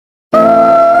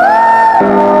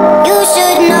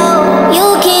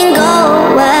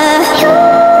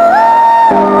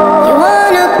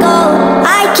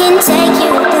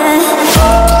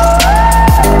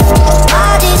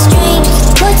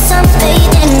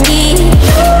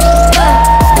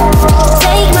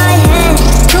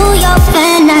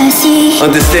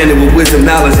Understanding with wisdom,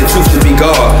 knowledge, and truth to be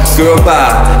God. Girl,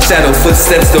 bye. Shadow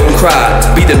footsteps, don't cry.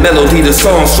 Be the melody, the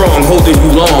song strong, holding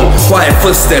you long. Quiet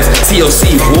footsteps,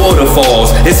 TLC waterfalls.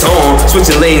 It's on,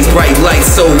 switching lanes, bright lights,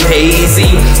 so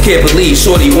hazy. Can't believe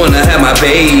shorty wanna have my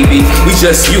baby. We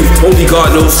just youth, only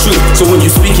God knows truth. So when you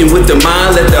speaking with the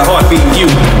mind, let the heart be you.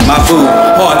 My boo,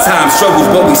 hard times, struggles,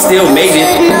 but we still made it.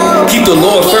 Keep the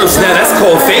Lord first, now that's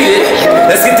called faded.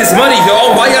 Let's get this money,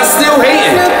 y'all, why y'all still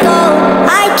hating?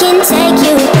 I can take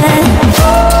you back.